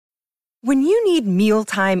When you need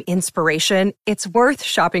mealtime inspiration, it's worth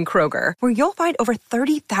shopping Kroger, where you'll find over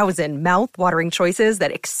 30,000 mouth-watering choices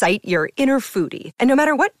that excite your inner foodie. And no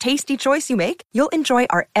matter what tasty choice you make, you'll enjoy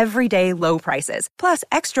our everyday low prices, plus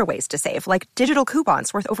extra ways to save, like digital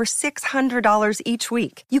coupons worth over $600 each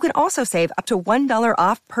week. You can also save up to $1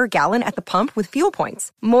 off per gallon at the pump with fuel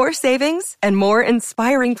points. More savings and more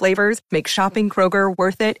inspiring flavors make shopping Kroger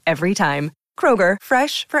worth it every time. Kroger,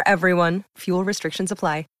 fresh for everyone. Fuel restrictions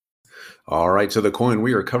apply. All right, so the coin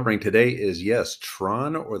we are covering today is, yes,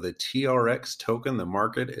 TRON, or the TRX token. The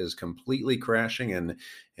market is completely crashing,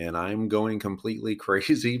 and I'm going completely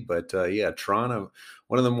crazy. But yeah, TRON,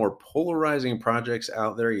 one of the more polarizing projects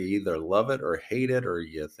out there. You either love it or hate it, or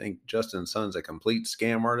you think Justin Sun's a complete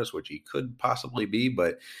scam artist, which he could possibly be,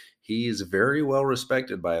 but he's very well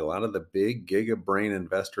respected by a lot of the big giga brain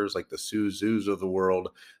investors like the Suzus of the world,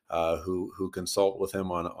 who consult with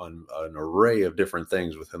him on an array of different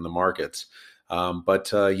things within the markets.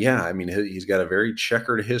 But yeah, I mean, he's got a very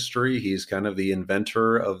checkered history. He's kind of the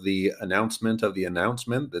inventor of the announcement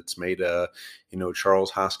that's made,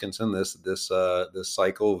 Charles Hoskinson this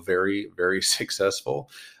cycle very, very successful.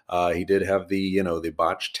 He did have the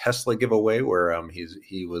botched Tesla giveaway, where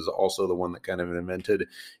he was also the one that kind of invented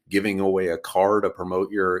giving away a car to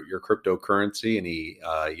promote your cryptocurrency, and he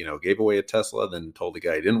gave away a Tesla, then told the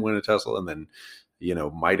guy he didn't win a Tesla, and then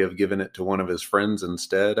might have given it to one of his friends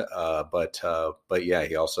instead. But yeah,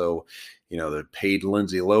 he also, paid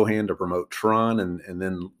Lindsay Lohan to promote Tron, and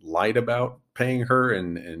then lied about paying her.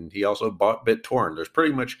 And he also bought BitTorrent. There's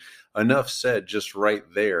pretty much enough said just right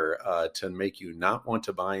there to make you not want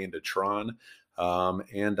to buy into Tron.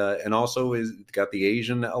 And also is got the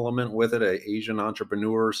Asian element with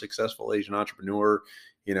it, successful Asian entrepreneur.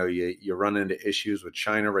 You run into issues with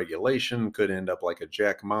China regulation, could end up like a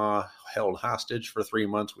Jack Ma held hostage for 3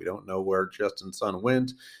 months. We don't know where Justin Sun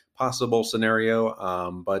went, possible scenario.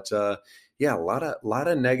 But yeah, a lot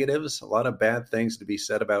of negatives, a lot of bad things to be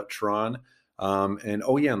said about Tron. And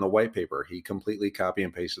oh yeah, in the white paper, he completely copy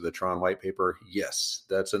and pasted the Tron white paper. Yes,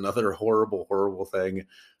 that's another horrible thing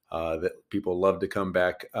that people love to come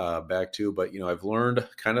back to. But I've learned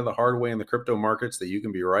kind of the hard way in the crypto markets that you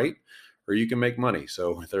can be right or you can make money.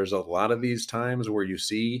 So there's a lot of these times where you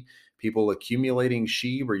see people accumulating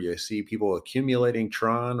SHIB, or you see people accumulating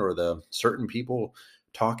Tron, or the certain people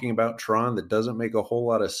talking about Tron that doesn't make a whole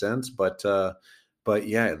lot of sense. But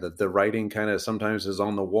yeah, the writing kind of sometimes is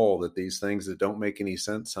on the wall that these things that don't make any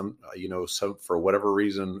sense, some for whatever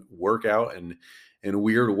reason work out in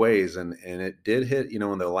weird ways. And it did hit,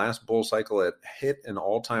 in the last bull cycle, it hit an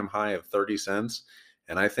all-time high of 30 cents.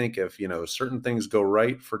 And I think if, certain things go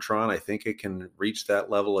right for Tron, I think it can reach that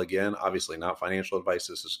level again. Obviously not financial advice.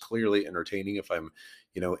 This is clearly entertaining if I'm,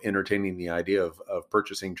 entertaining the idea of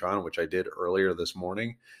purchasing Tron, which I did earlier this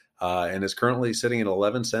morning. And is currently sitting at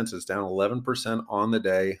 11 cents. It's down 11% on the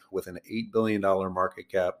day with an $8 billion market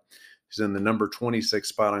cap. He's in the number 26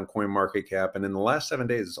 spot on CoinMarketCap. And in the last 7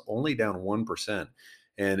 days, it's only down 1%.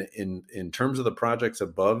 And in terms of the projects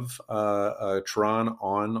above Tron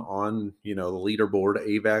on the leaderboard,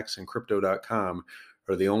 AVAX and Crypto.com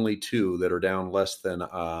are the only two that are down less than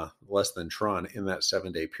Tron in that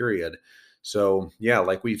 7-day period. So yeah,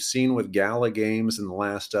 like we've seen with Gala Games in the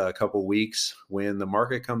last couple weeks, when the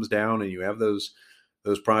market comes down and you have those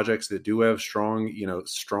projects that do have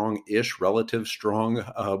strong-ish, relative strong,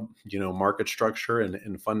 market structure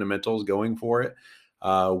and fundamentals going for it.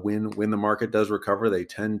 When the market does recover, they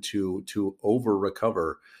tend to over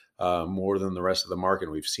recover more than the rest of the market.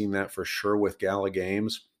 We've seen that for sure with Gala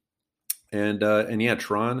Games, and yeah,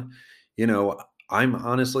 Tron. I'm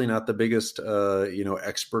honestly not the biggest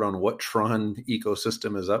expert on what Tron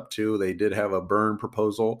ecosystem is up to. They did have a burn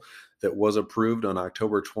proposal that was approved on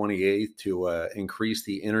October 28th to increase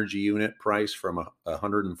the energy unit price from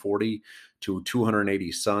 140 to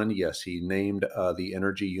 280 Sun. Yes, he named the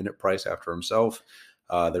energy unit price after himself.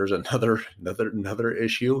 There's another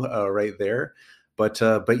issue right there. But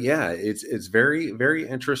yeah, it's very, very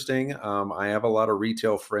interesting. I have a lot of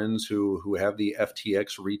retail friends who have the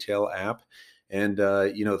FTX retail app. And,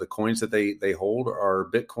 the coins that they hold are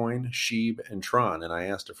Bitcoin, SHIB, and Tron. And I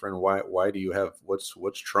asked a friend, why do you have, what's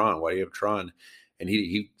Tron? Why do you have Tron? And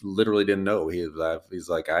he literally didn't know. He's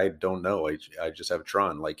like, I don't know. I just have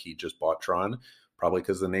Tron. Like, he just bought Tron, probably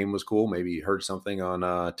because the name was cool. Maybe he heard something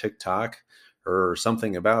on TikTok or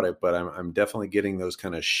something about it. But I'm definitely getting those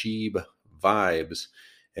kind of SHIB vibes.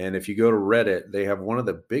 And if you go to Reddit, they have one of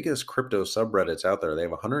the biggest crypto subreddits out there. They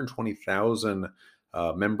have 120,000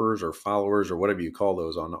 members or followers or whatever you call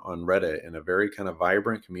those on Reddit, and a very kind of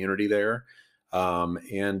vibrant community there. And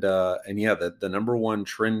yeah, the number one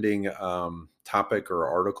trending topic or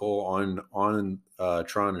article on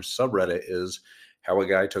Tron subreddit is how a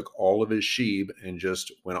guy took all of his SHIB and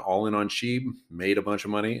just went all in on SHIB, made a bunch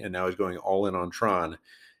of money, and now he's going all in on Tron.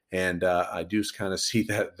 And I do kind of see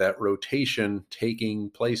that rotation taking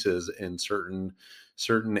places in certain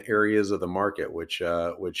areas of the market, which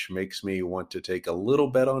makes me want to take a little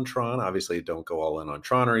bet on Tron. Obviously, don't go all in on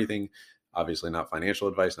Tron or anything. Obviously, not financial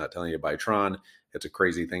advice. Not telling you to buy Tron. It's a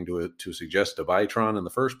crazy thing to suggest to buy Tron in the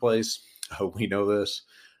first place. We know this,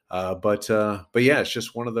 but yeah, it's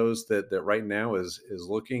just one of those that right now is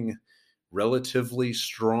looking relatively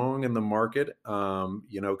strong in the market.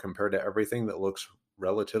 Compared to everything that looks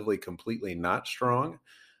relatively completely not strong.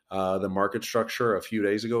 The market structure a few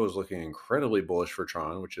days ago was looking incredibly bullish for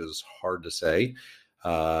Tron, which is hard to say.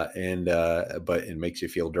 But it makes you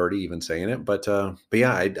feel dirty even saying it. But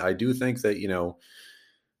yeah, I do think that,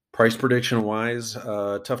 price prediction wise,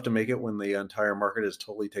 tough to make it when the entire market is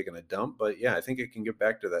totally taken a dump. But yeah, I think it can get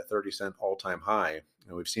back to that 30-cent all-time high.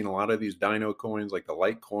 We've seen a lot of these dino coins like the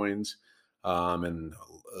Litecoins, and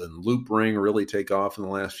Loop Ring really take off in the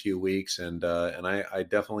last few weeks. And I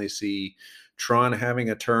definitely see Tron having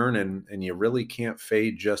a turn, and you really can't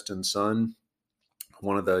fade Justin Sun,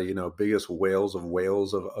 one of the biggest whales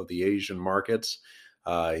of the Asian markets.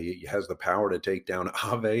 He has the power to take down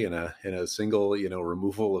Aave in a single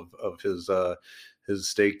removal of his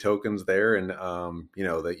stake tokens there, and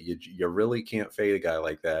that you really can't fade a guy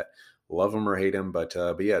like that. Love him or hate him, but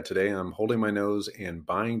yeah, today I'm holding my nose and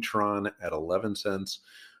buying Tron at 11 cents.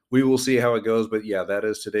 We will see how it goes, but yeah, that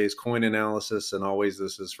is today's coin analysis, and always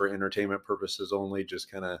this is for entertainment purposes only,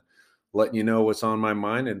 just kind of letting you know what's on my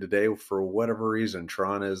mind. And today, for whatever reason,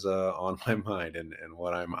 Tron is on my mind, and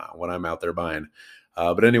what I'm out there buying.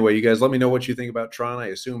 But anyway, you guys, let me know what you think about Tron. I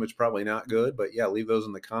assume it's probably not good, but yeah, leave those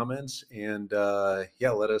in the comments, and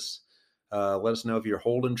yeah, let us know if you're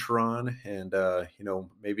holding Tron, and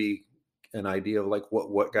maybe an idea of like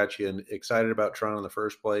what got you excited about Tron in the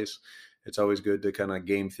first place. It's always good to kind of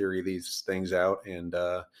game theory these things out, and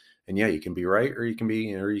yeah, you can be right, or you can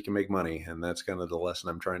make money, and that's kind of the lesson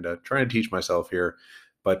I'm trying to teach myself here.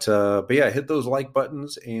 But yeah, hit those like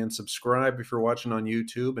buttons and subscribe if you're watching on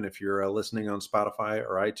YouTube, and if you're listening on Spotify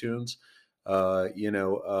or iTunes,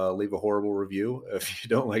 leave a horrible review if you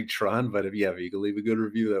don't like Tron. But if you can leave a good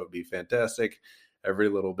review, that would be fantastic. Every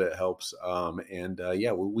little bit helps.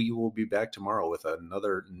 Yeah, we will be back tomorrow with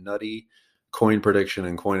another nutty coin prediction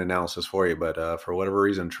and coin analysis for you. But for whatever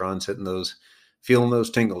reason, Tron's feeling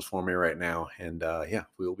those tingles for me right now. And yeah,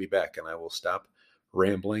 we will be back, and I will stop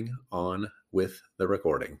rambling on with the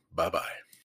recording. Bye-bye.